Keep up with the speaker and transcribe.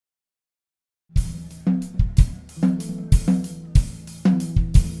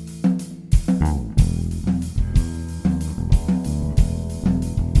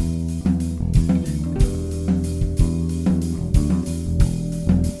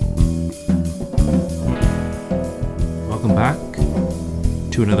back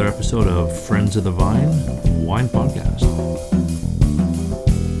to another episode of Friends of the Vine Wine Podcast.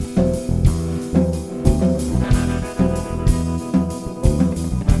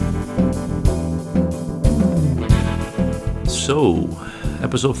 So,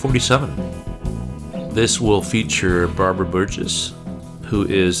 episode 47. This will feature Barbara Burgess, who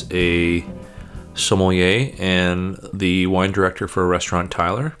is a sommelier and the wine director for Restaurant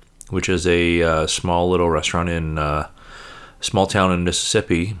Tyler, which is a small little restaurant in a small town in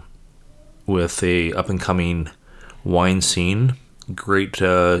Mississippi with a up-and-coming wine scene. Great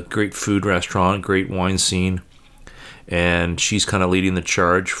food restaurant, great wine scene. And she's kind of leading the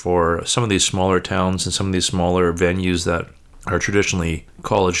charge for some of these smaller towns and some of these smaller venues that are traditionally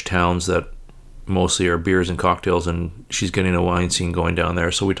college towns that mostly are beers and cocktails, and she's getting a wine scene going down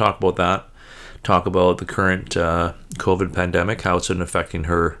there. So we talk about that, talk about the current COVID pandemic, how it's been affecting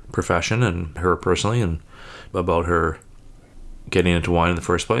her profession and her personally, and about her getting into wine in the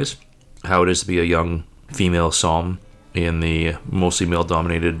first place, how it is to be a young female somm in the mostly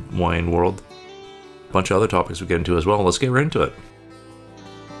male-dominated wine world. A bunch of other topics we get into as well. Let's get right into it.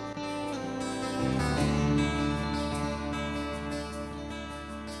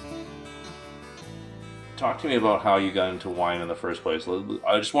 Talk to me about how you got into wine in the first place. I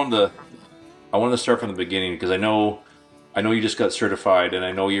wanted to start from the beginning because I know you just got certified, and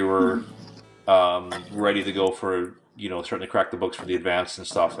I know you were ready to go for starting to crack the books for the advanced and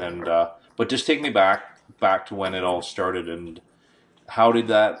stuff. And but just take me back to when it all started, and how did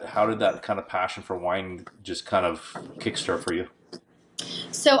that kind of passion for wine just kind of kickstart for you?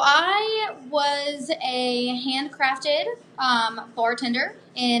 So I was a handcrafted bartender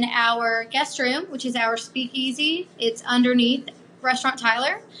in our guest room, which is our speakeasy. It's underneath Restaurant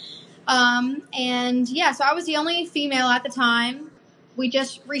Tyler. So I was the only female at the time. We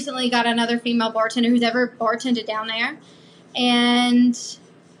just recently got another female bartender who's ever bartended down there. And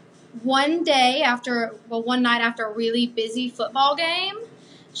one night after a really busy football game,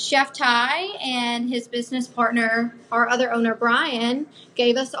 Chef Ty and his business partner, our other owner, Brian,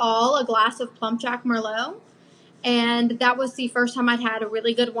 gave us all a glass of Plum Jack Merlot. And that was the first time I'd had a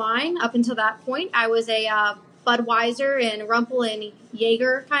really good wine. Up until that point, I was a Budweiser and Rumpel and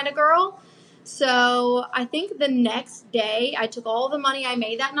Jaeger kind of girl. So I think the next day, I took all the money I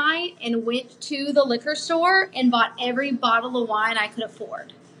made that night and went to the liquor store and bought every bottle of wine I could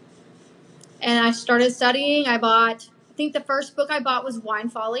afford. And I started studying. I think the first book I bought was Wine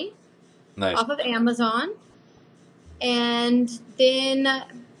Folly. Nice. Off of Amazon. And then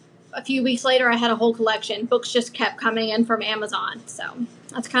a few weeks later, I had a whole collection. Books just kept coming in from Amazon. So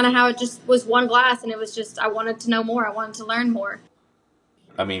that's kind of how it just was one glass, and it was just I wanted to know more. I wanted to learn more.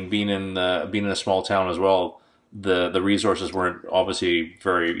 I mean, being in a small town as well, the resources weren't obviously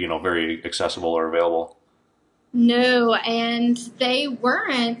very accessible or available. No, and they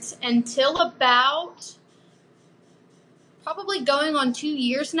weren't until about probably going on 2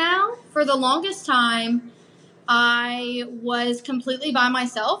 years now. For the longest time, I was completely by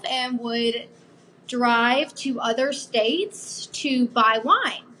myself and would drive to other states to buy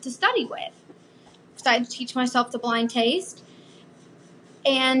wine to study with. Because I had to teach myself the blind taste.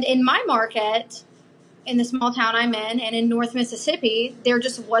 And in my market, in the small town I'm in, and in North Mississippi, there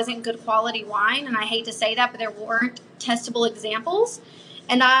just wasn't good quality wine. And I hate to say that, but there weren't testable examples.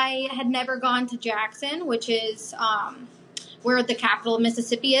 And I had never gone to Jackson, which is where the capital of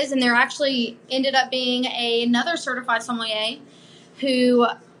Mississippi is. And there actually ended up being another certified sommelier who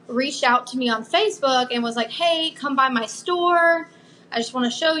reached out to me on Facebook and was like, hey, come by my store. I just want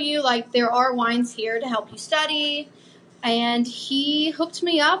to show you, there are wines here to help you study. And he hooked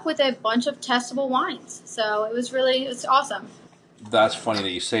me up with a bunch of testable wines. So it was awesome. That's funny that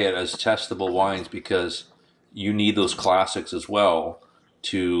you say it as testable wines, because you need those classics as well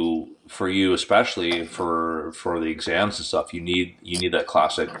for you, especially for the exams and stuff. You need those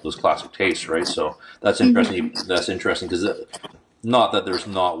classic tastes, right? So that's interesting. Mm-hmm. That's interesting because not that there's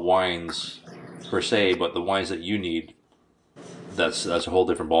not wines per se, but the wines that you need, that's a whole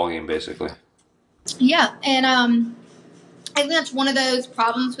different ballgame, basically. Yeah, and I think that's one of those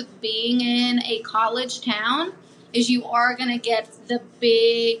problems with being in a college town is you are going to get the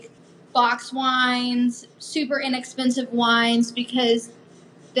big box wines, super inexpensive wines, because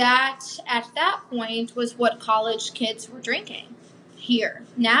that at that point was what college kids were drinking here.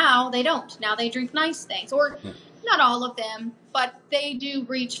 Now they don't. Now they drink nice things, or not all of them, but they do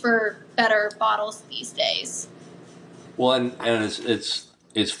reach for better bottles these days. Well, and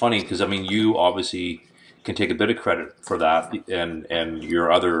it's funny because I mean you obviously can take a bit of credit for that, and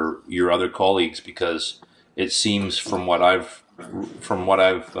your other colleagues, because it seems from what I've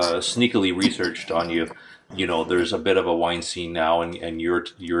sneakily researched on you there's a bit of a wine scene now, and you're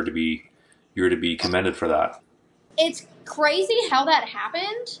to be commended for that. It's crazy how that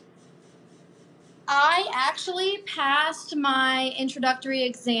happened. I actually passed my introductory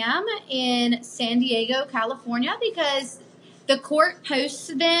exam in San Diego, California, because the court posts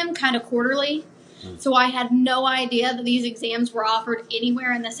them kind of quarterly. So I had no idea that these exams were offered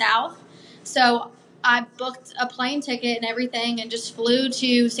anywhere in the South. So I booked a plane ticket and everything and just flew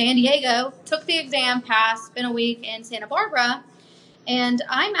to San Diego, took the exam, passed, spent a week in Santa Barbara. And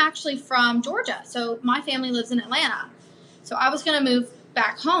I'm actually from Georgia, so my family lives in Atlanta. So I was going to move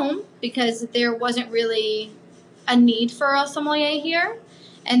back home because there wasn't really a need for a sommelier here.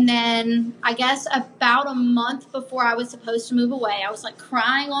 And then I guess about a month before I was supposed to move away, I was like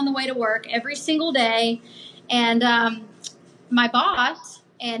crying on the way to work every single day. And my boss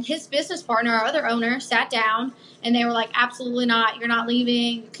and his business partner, our other owner, sat down and they were like, absolutely not. You're not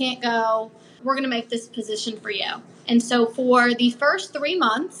leaving. You can't go. We're going to make this position for you. And so for the first 3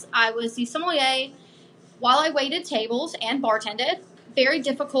 months, I was the sommelier while I waited tables and bartended. Very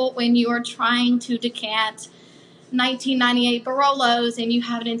difficult when you are trying to decant 1998 Barolos and you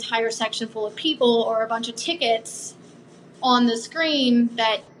have an entire section full of people or a bunch of tickets on the screen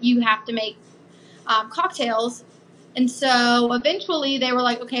that you have to make cocktails. And so eventually they were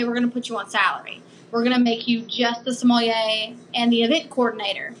like, okay, we're going to put you on salary. We're going to make you just the sommelier and the event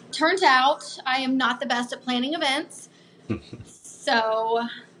coordinator. Turns out I am not the best at planning events. So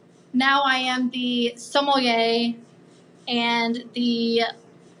now I am the sommelier and the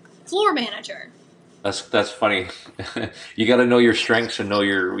floor manager. That's funny. You got to know your strengths and know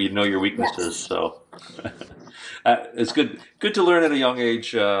your weaknesses. Yes. So it's good to learn at a young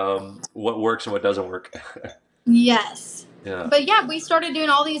age what works and what doesn't work. Yes. Yeah. But yeah, we started doing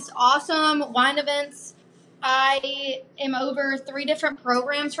all these awesome wine events. I am over 3 different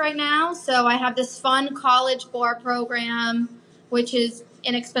programs right now. So I have this fun college bar program, which is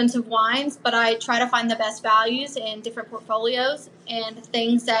inexpensive wines, but I try to find the best values in different portfolios and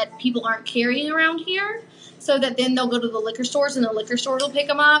things that people aren't carrying around here, so that then they'll go to the liquor stores and the liquor stores will pick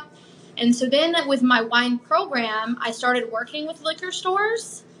them up. And so then with my wine program, I started working with liquor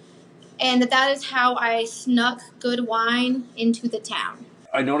stores, and that is how I snuck good wine into the town.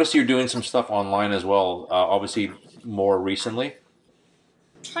 I noticed you're doing some stuff online as well, obviously more recently.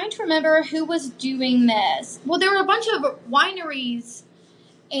 Trying to remember who was doing this. Well, there were a bunch of wineries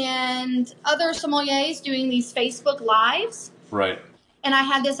and other sommeliers doing these Facebook Lives. Right. And I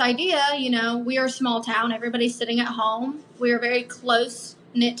had this idea, we are a small town. Everybody's sitting at home. We're a very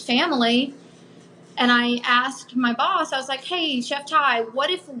close-knit family. And I asked my boss, I was like, hey, Chef Ty, what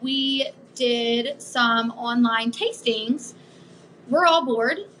if we did some online tastings? We're all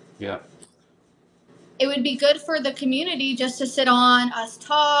bored. Yeah. It would be good for the community just to sit on, us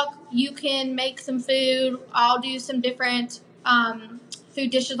talk. You can make some food. I'll do some different food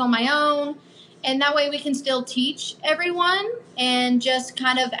dishes on my own. And that way we can still teach everyone and just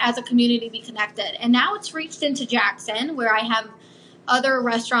kind of as a community be connected. And now it's reached into Jackson, where I have other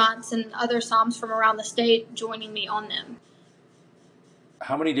restaurants and other somms from around the state joining me on them.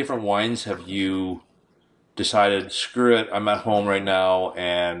 How many different wines have you decided, screw it, I'm at home right now,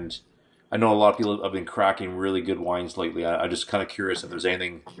 and I know a lot of people have been cracking really good wines lately. I'm just kind of curious if there's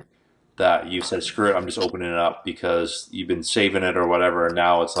anything that you said, screw it, I'm just opening it up because you've been saving it or whatever, and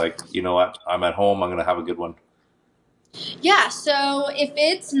now it's like, you know what, I'm at home, I'm going to have a good one. Yeah, so if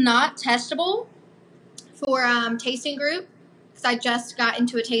it's not testable for tasting group, because I just got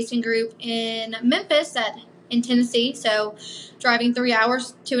into a tasting group in Memphis in Tennessee, so driving 3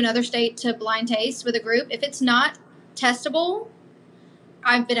 hours to another state to blind taste with a group. If it's not testable,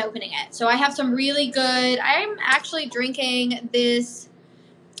 I've been opening it. So I have some really good, I'm actually drinking this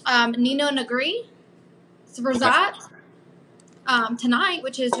Nino Negri. It's Rosat tonight,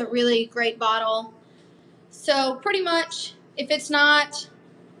 which is a really great bottle. So pretty much, if it's not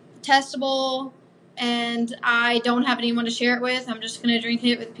testable and I don't have anyone to share it with, I'm just going to drink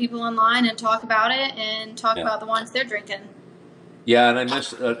it with people online and talk about it and talk about the wines they're drinking. Yeah, and I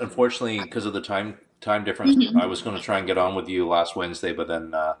missed, unfortunately, because of the time difference. I was going to try and get on with you last Wednesday, but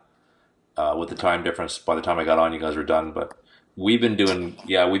then with the time difference, by the time I got on, you guys were done. But we've been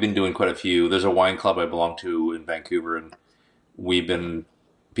doing quite a few. There's a wine club I belong to in Vancouver, and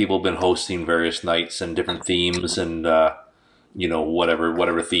people have been hosting various nights and different themes and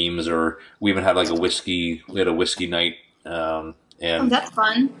whatever themes, or we even had like we had a whiskey night, and that's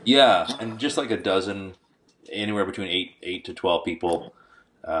fun. Yeah, and just like a dozen, anywhere between 8 to 12 people.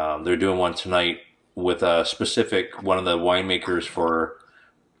 They're doing one tonight with a specific one of the winemakers for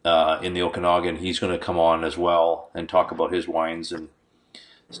in the Okanagan. He's going to come on as well and talk about his wines, and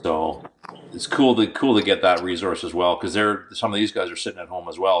so It's cool to get that resource as well, because some of these guys are sitting at home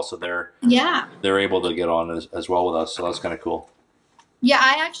as well, so Yeah. they're able to get on as well with us. So that's kind of cool. Yeah,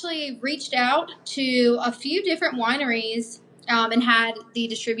 I actually reached out to a few different wineries and had the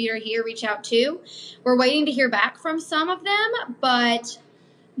distributor here reach out too. We're waiting to hear back from some of them, but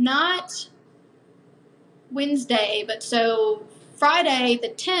not Wednesday. But so Friday, the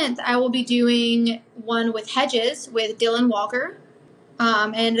 10th, I will be doing one with Hedges with Dylan Walker.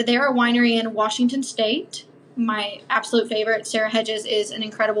 And they're a winery in Washington State. My absolute favorite, Sarah Hedges, is an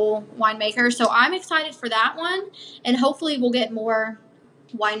incredible winemaker. So I'm excited for that one. And hopefully we'll get more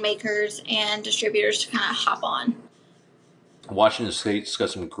winemakers and distributors to kind of hop on. Washington State's got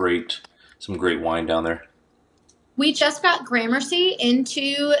some great wine down there. We just got Gramercy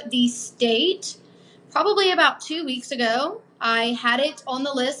into the state probably about 2 weeks ago. I had it on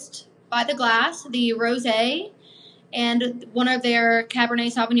the list by the glass, the rosé, and one of their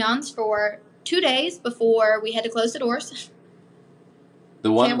Cabernet Sauvignons for 2 days before we had to close the doors.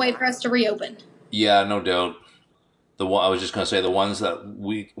 Can't wait for us to reopen. Yeah, no doubt. I was just going to say, the ones that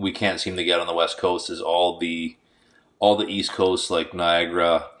we can't seem to get on the West Coast is all the East Coast, like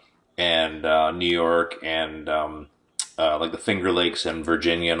Niagara and New York and like the Finger Lakes and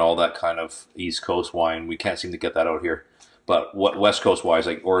Virginia and all that kind of East Coast wine. We can't seem to get that out here. But what West Coast wise,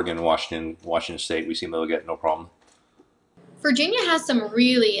 like Oregon, Washington State, we seem to get no problem. Virginia has some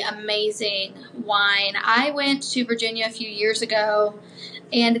really amazing wine. I went to Virginia a few years ago,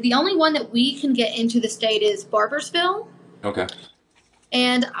 and the only one that we can get into the state is Barboursville. Okay.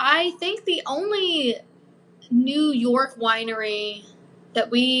 And I think the only New York winery that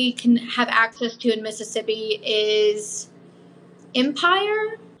we can have access to in Mississippi is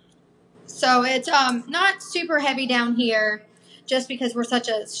Empire. So it's not super heavy down here just because we're such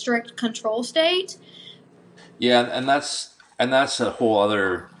a strict control state. Yeah, and that's a whole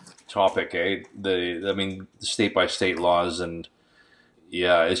other topic, eh? The state by state laws, and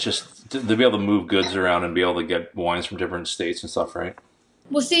yeah, it's just to be able to move goods around and be able to get wines from different states and stuff, right?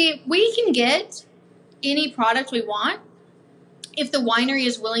 Well, see, we can get any product we want if the winery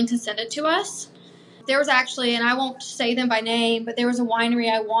is willing to send it to us. There was actually, and I won't say them by name, but there was a winery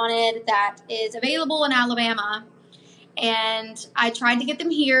I wanted that is available in Alabama, and I tried to get them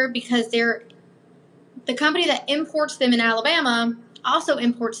here because the company that imports them in Alabama also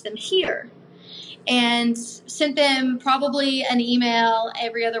imports them here, and sent them probably an email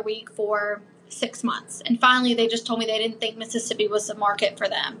every other week for 6 months. And finally, they just told me they didn't think Mississippi was the market for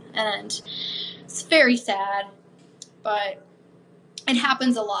them. And it's very sad, but it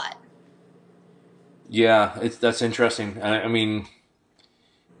happens a lot. Yeah, that's interesting. I mean,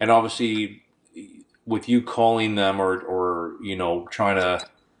 and obviously, with you calling them or trying to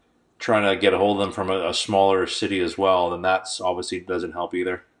get a hold of them from a smaller city as well, then that's obviously doesn't help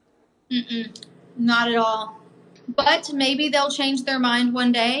either. Not at all. But maybe they'll change their mind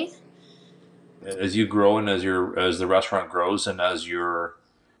one day. As you grow and as the restaurant grows and as your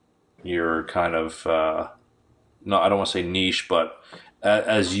kind of no, I don't want to say niche, but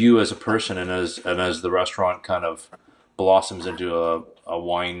as you as a person and as the restaurant kind of blossoms into a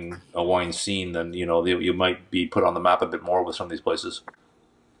wine scene, then you might be put on the map a bit more with some of these places.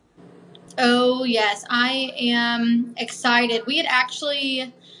 Oh yes, I am excited. We had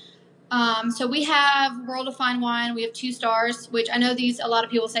actually. So we have World of Fine Wine. We have 2 stars, which I know a lot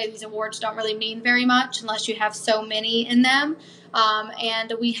of people say these awards don't really mean very much unless you have so many in them.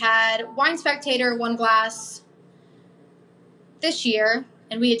 And we had Wine Spectator 1 glass this year,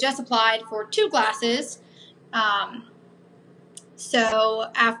 and we had just applied for 2 glasses.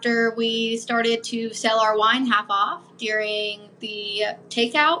 So after we started to sell our wine half off during the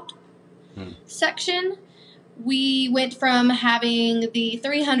takeout section, we went from having the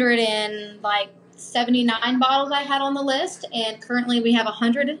 379 bottles I had on the list, and currently we have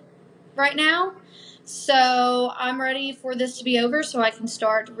 100 right now. So I'm ready for this to be over so I can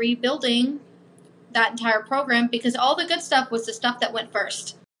start rebuilding that entire program, because all the good stuff was the stuff that went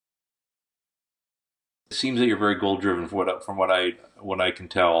first. It seems that you're very goal driven from what I can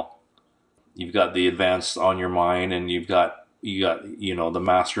tell. You've got the advanced on your mind, and you got the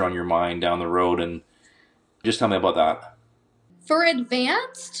master on your mind down the road. And just tell me about that. For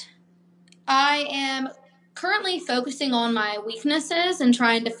advanced, I am currently focusing on my weaknesses and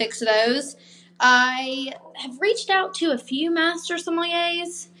trying to fix those. I have reached out to a few master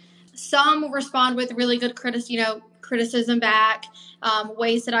sommeliers. Some will respond with really good criticism back,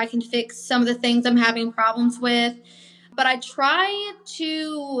 ways that I can fix some of the things I'm having problems with. But I try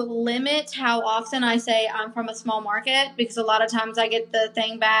to limit how often I say I'm from a small market, because a lot of times I get the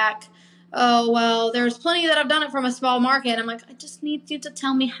thing back, oh, well, there's plenty that have done it from a small market. I'm like, I just need you to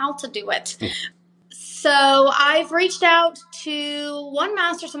tell me how to do it. So I've reached out to one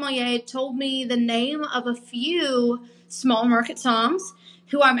master sommelier, told me the name of a few small market somms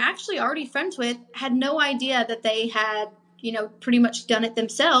who I'm actually already friends with, had no idea that they had, pretty much done it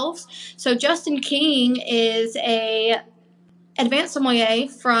themselves. So Justin King is a advanced sommelier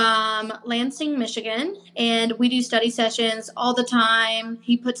from Lansing, Michigan, and we do study sessions all the time.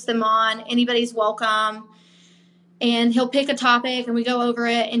 He puts them on. Anybody's welcome. And he'll pick a topic and we go over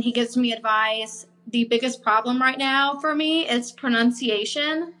it and he gives me advice. The biggest problem right now for me is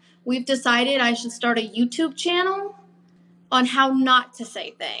pronunciation. We've decided I should start a YouTube channel on how not to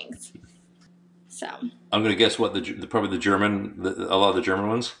say things. So I'm going to guess what probably the German, a lot of the German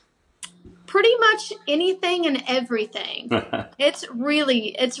ones. Pretty much anything and everything. It's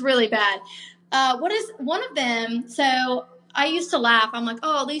really bad. What is one of them? So I used to laugh. I'm like,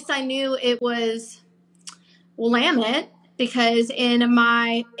 oh, at least I knew it was Willamette, because in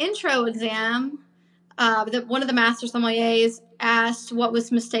my intro exam, one of the master sommeliers asked what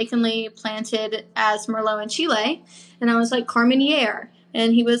was mistakenly planted as Merlot in Chile, and I was like, Carmenere,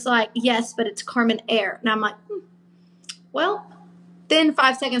 and he was like, yes, but it's Carmenere, and I'm like, well. Then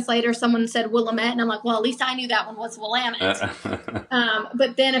 5 seconds later, someone said Willamette, and I'm like, well, at least I knew that one was Willamette.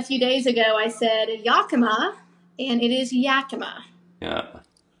 But then a few days ago, I said Yakima, and it is Yakima. Yeah.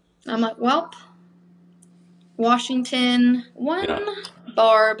 I'm like, well, Washington 1,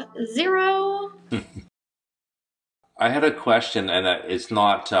 Barb 0. I had a question, and it's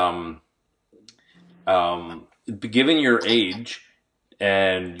not, given your age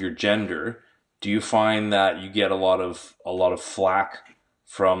and your gender, do you find that you get a lot of flack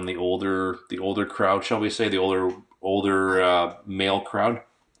from the older crowd, shall we say, the older male crowd?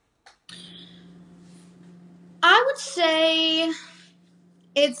 I would say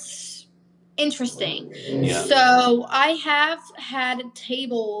it's interesting. Yeah. So I have had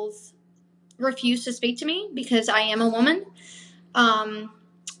tables refuse to speak to me because I am a woman. I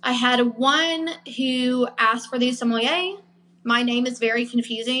had one who asked for the sommelier. My name is very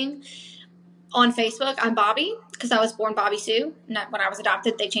confusing. On Facebook, I'm Bobby because I was born Bobby Sue. When I was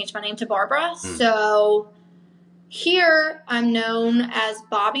adopted, they changed my name to Barbara. So here, I'm known as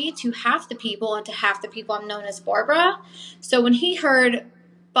Bobby to half the people, and to half the people, I'm known as Barbara. So when he heard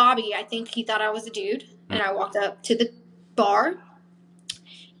Bobby, I think he thought I was a dude. And I walked up to the bar,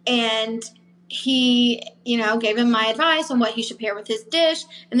 and he, gave him my advice on what he should pair with his dish.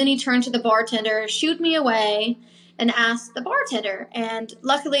 And then he turned to the bartender, shooed me away, and asked the bartender. And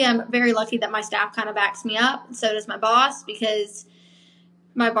luckily, I'm very lucky that my staff kind of backs me up. And so does my boss, because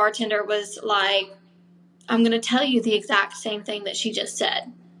my bartender was like, I'm going to tell you the exact same thing that she just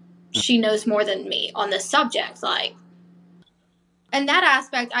said. She knows more than me on this subject. And that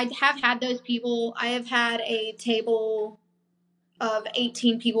aspect, I have had those people. I have had a table of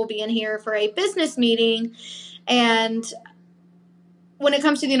 18 people be in here for a business meeting. And when it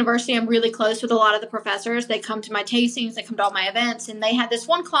comes to the university, I'm really close with a lot of the professors. They come to my tastings, they come to all my events, and they had this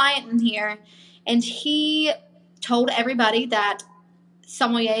one client in here, and he told everybody that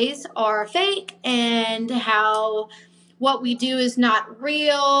sommeliers are fake and how what we do is not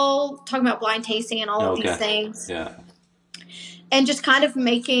real, talking about blind tasting and all of these things. Yeah. And just kind of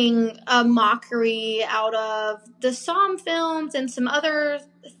making a mockery out of the Somm films and some other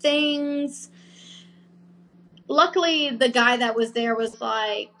things. Luckily, the guy that was there was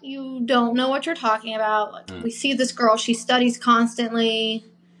like, you don't know what you're talking about. We see this girl, she studies constantly.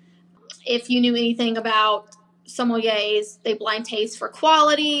 If you knew anything about sommeliers, they blind taste for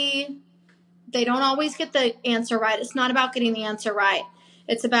quality. They don't always get the answer right. It's not about getting the answer right.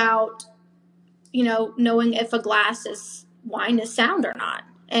 It's about, knowing if a glass is wine is sound or not.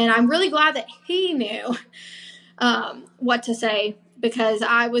 And I'm really glad that he knew what to say, because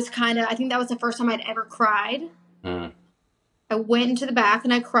I think that was the first time I'd ever cried. I went into the back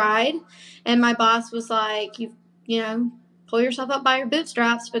and I cried, and my boss was like, you pull yourself up by your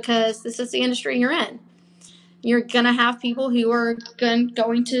bootstraps, because this is the industry you're in. You're going to have people who are going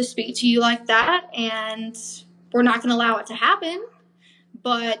to speak to you like that, and we're not going to allow it to happen,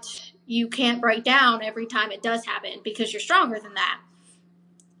 but you can't break down every time it does happen, because you're stronger than that.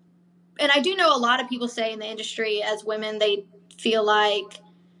 And I do know a lot of people say in the industry, as women, they feel like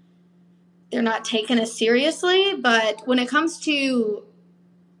they're not taken as seriously. But when it comes to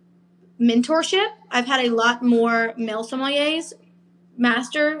mentorship, I've had a lot more male sommeliers,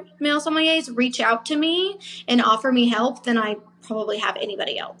 master male sommeliers, reach out to me and offer me help than I probably have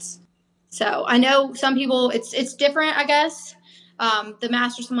anybody else. So I know some people, it's different, I guess. The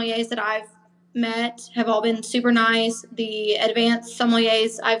master sommeliers that I've met have all been super nice. The advanced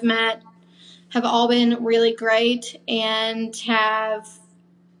sommeliers I've met have all been really great and have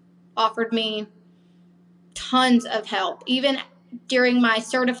offered me tons of help. Even during my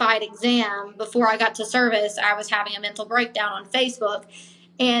certified exam, before I got to service, I was having a mental breakdown on Facebook,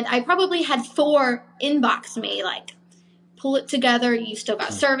 and I probably had 4 inbox me, like, pull it together, you still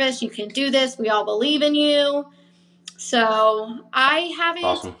got service, you can do this, we all believe in you. So I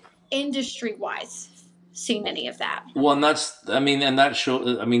haven't industry-wise seen any of that. Well, and that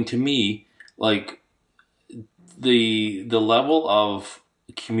shows, to me, like, the level of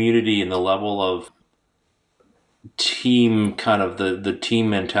community and the level of team, kind of the team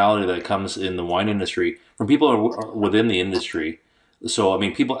mentality that comes in the wine industry from people who are within the industry. So,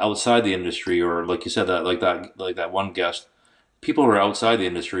 people outside the industry, or like you said, that one guest, people who are outside the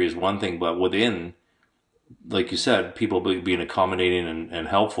industry is one thing, but within, like you said, people being accommodating and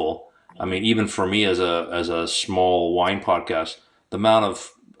helpful. Even for me as a small wine podcast, the amount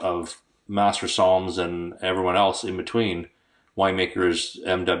of master somms and everyone else in between, winemakers,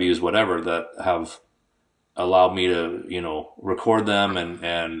 MWs, whatever, that have allowed me to, record them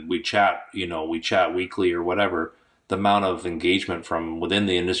and we chat weekly or whatever. The amount of engagement from within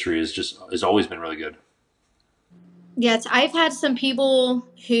the industry has always been really good. Yes, I've had some people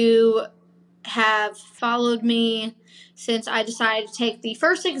who have followed me since I decided to take the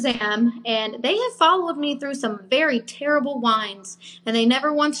first exam, and they have followed me through some very terrible wines, and they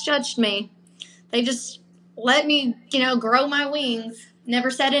never once judged me. They just let me, grow my wings, never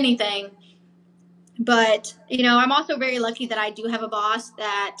said anything. But, I'm also very lucky that I do have a boss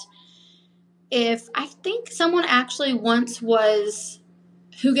that, if I think someone actually once was,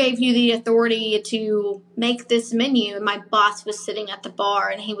 who gave you the authority to make this menu? And my boss was sitting at the bar,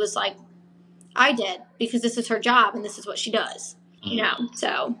 and he was like, I did, because this is her job and this is what she does.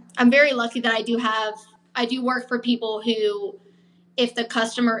 So I'm very lucky that I do work for people who, if the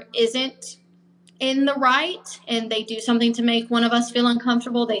customer isn't in the right and they do something to make one of us feel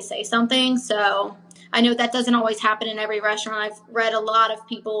uncomfortable, they say something. So I know that doesn't always happen in every restaurant. I've read a lot of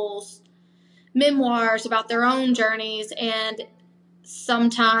people's memoirs about their own journeys, and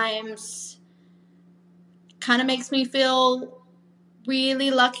sometimes kind of makes me feel really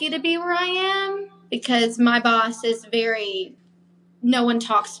lucky to be where I am, because my boss is no one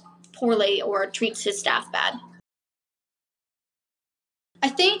talks poorly or treats his staff bad. I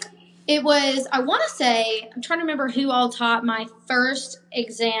think it was, I'm trying to remember who all taught my first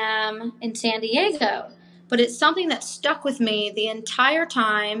exam in San Diego, but it's something that stuck with me the entire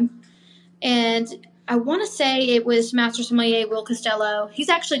time. And I want to say it was Master Sommelier Will Costello. He's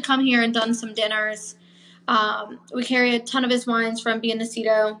actually come here and done some dinners. We carry a ton of his wines from Bien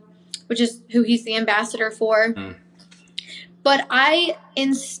Nacido, which is who he's the ambassador for. But I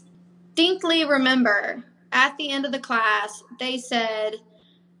instinctively remember at the end of the class, they said,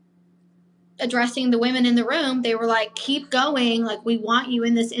 addressing the women in the room, they were like, keep going. Like, we want you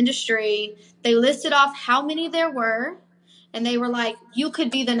in this industry. They listed off how many there were, and they were like, you could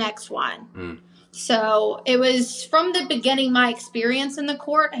be the next one. So it was, from the beginning, my experience in the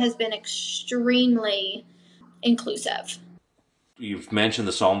court has been extremely inclusive. You've mentioned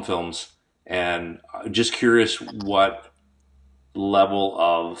the Somm films, and I'm just curious what level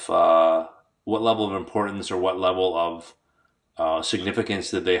of importance or what level of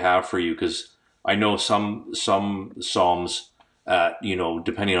significance did they have for you? Because I know some somms,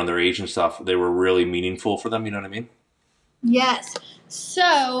 depending on their age and stuff, they were really meaningful for them. You know what I mean? Yes.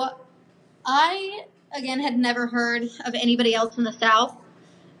 So I, again, had never heard of anybody else in the South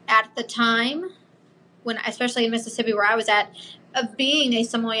at the time, when, especially in Mississippi where I was at, of being a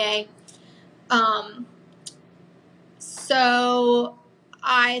sommelier. So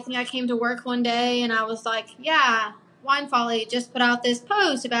I think I came to work one day and I was like, yeah, Wine Folly just put out this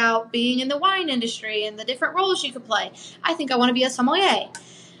post about being in the wine industry and the different roles you could play. I think I want to be a sommelier.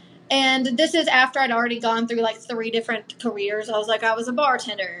 And this is after I'd already gone through like 3 different careers. I was a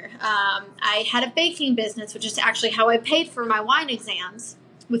bartender. I had a baking business, which is actually how I paid for my wine exams,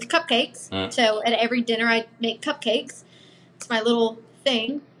 with cupcakes. So at every dinner I make cupcakes. It's my little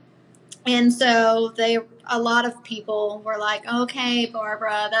thing. And so a lot of people were like, okay,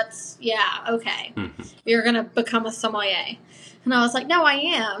 Barbara, okay. You're going to become a sommelier. And I was like, no, I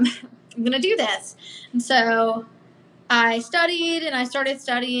am. I'm going to do this. And so I studied and I started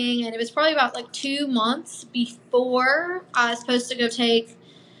studying, and it was probably about like 2 months before I was supposed to go take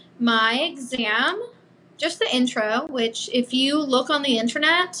my exam, just the intro, which if you look on the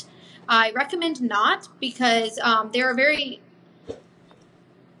internet, I recommend not, because there are very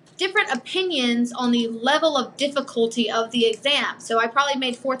different opinions on the level of difficulty of the exam. So I probably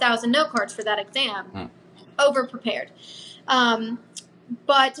made 4,000 note cards for that exam, over prepared.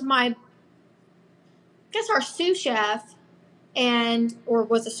 But my guess our sous chef or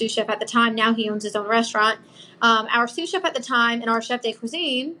was a sous chef at the time. Now he owns his own restaurant. Our sous chef at the time and our chef de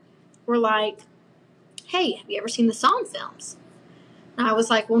cuisine were like, hey, have you ever seen the Somm films? And I was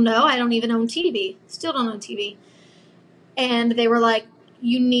like, well, no, I don't even own TV. Still don't own TV. And they were like,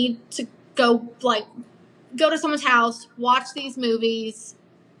 you need to go to someone's house, watch these movies,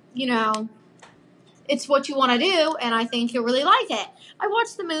 it's what you want to do, and I think you'll really like it. I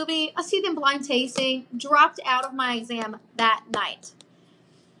watched the movie, I see them blind tasting, dropped out of my exam that night.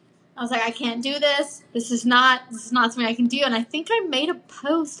 I was like, I can't do this. This is not something I can do. And I think I made a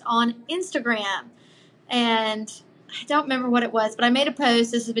post on Instagram, and I don't remember what it was, but I made a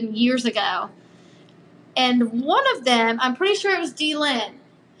post. This has been years ago. And one of them, I'm pretty sure it was D. Lynn,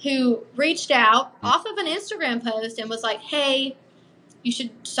 who reached out off of an Instagram post and was like, hey, you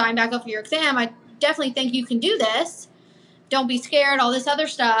should sign back up for your exam. I definitely think you can do this. Don't be scared, all this other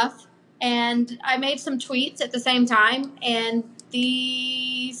stuff. And I made some tweets at the same time, and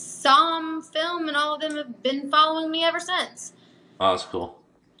the Somm film and all of them have been following me ever since. Oh, that's cool.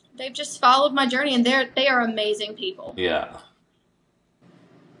 They've just followed my journey, and they are amazing people. Yeah.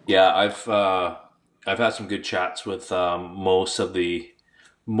 Yeah, I've had some good chats with most of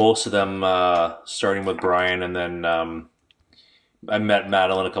them, starting with Brian, and then I met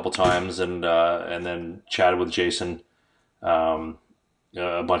Madeline a couple times, and then chatted with Jason a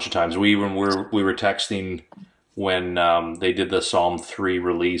bunch of times. We were texting when they did the Somm 3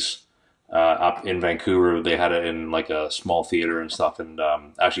 release up in Vancouver. They had it in like a small theater and stuff, and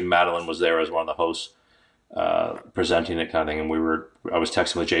actually Madeline was there as one of the hosts presenting it, kind of thing. And I was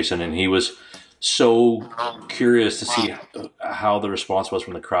texting with Jason, and he was so curious to see how the response was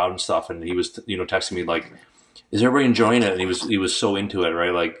from the crowd and stuff. And he was texting me like, is everybody enjoying it? And he was so into it,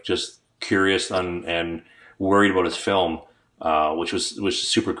 right? Like just curious and worried about his film, which was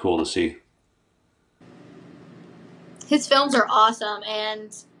super cool to see. His films are awesome,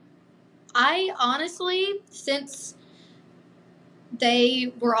 and I honestly, since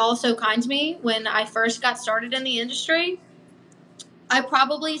they were all so kind to me when I first got started in the industry, I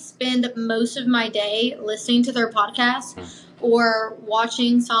probably spend most of my day listening to their podcasts or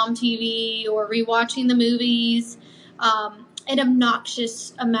watching Somm TV or rewatching the movies an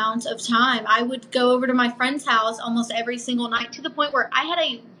obnoxious amount of time. I would go over to my friend's house almost every single night, to the point where I had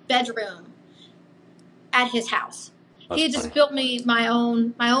a bedroom at his house. He had just built me my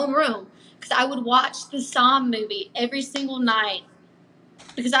own room, because I would watch the Somm movie every single night,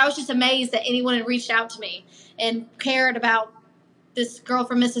 because I was just amazed that anyone had reached out to me and cared about this girl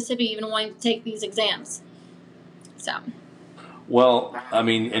from Mississippi even wanting to take these exams. So. Well, I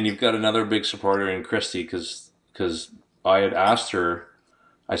mean, and you've got another big supporter in Christy, because I had asked her,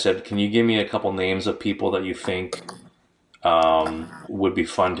 I said, can you give me a couple names of people that you think would be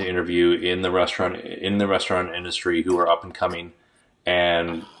fun to interview in the restaurant industry who are up and coming?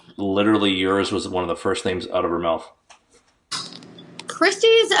 And literally yours was one of the first names out of her mouth.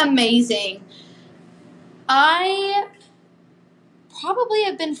 Christy's amazing. I probably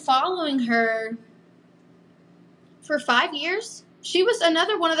have been following her for 5 years. She was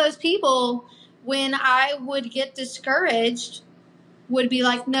another one of those people, when I would get discouraged, would be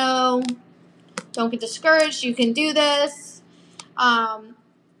like, no, don't get discouraged, you can do this. And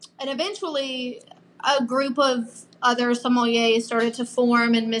eventually a group of other sommeliers started to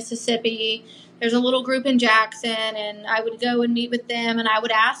form in Mississippi. There's a little group in Jackson, and I would go and meet with them, and I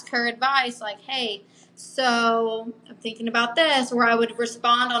would ask her advice, like, hey, so I'm thinking about this, or I would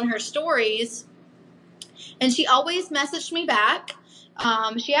respond on her stories. And she always messaged me back.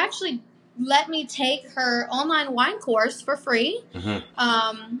 She actually let me take her online wine course for free.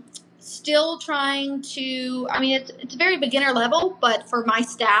 Mm-hmm. Still trying to, I mean, it's very beginner level, but for my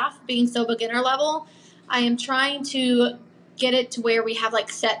staff being so beginner level, I am trying to get it to where we have like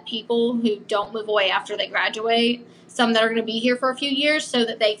set people who don't move away after they graduate, some that are going to be here for a few years, so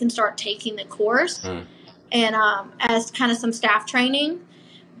that they can start taking the course and as kind of some staff training.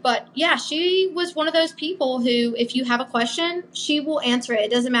 But yeah, she was one of those people who, if you have a question, she will answer it.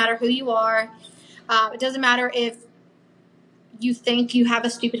 It doesn't matter who you are. It doesn't matter if you think you have a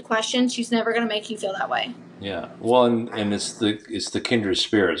stupid question. She's never going to make you feel that way. Yeah. Well, and it's the kindred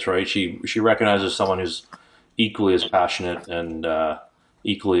spirits, right? She recognizes someone who's equally as passionate and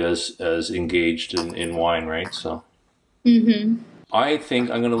equally as engaged in wine, right? So I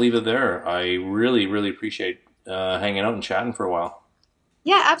think I'm going to leave it there. I really, really appreciate hanging out and chatting for a while.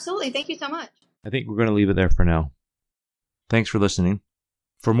 Yeah, absolutely. Thank you so much. I think we're going to leave it there for now. Thanks for listening.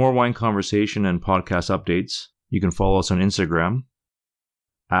 For more wine conversation and podcast updates, you can follow us on Instagram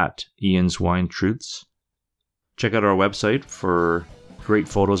at Ian's Wine Truths. Check out our website for great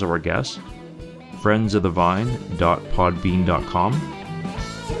photos of our guests.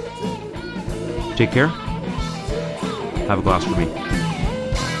 friendsofthevine.podbean.com. Take care. Have a glass for me.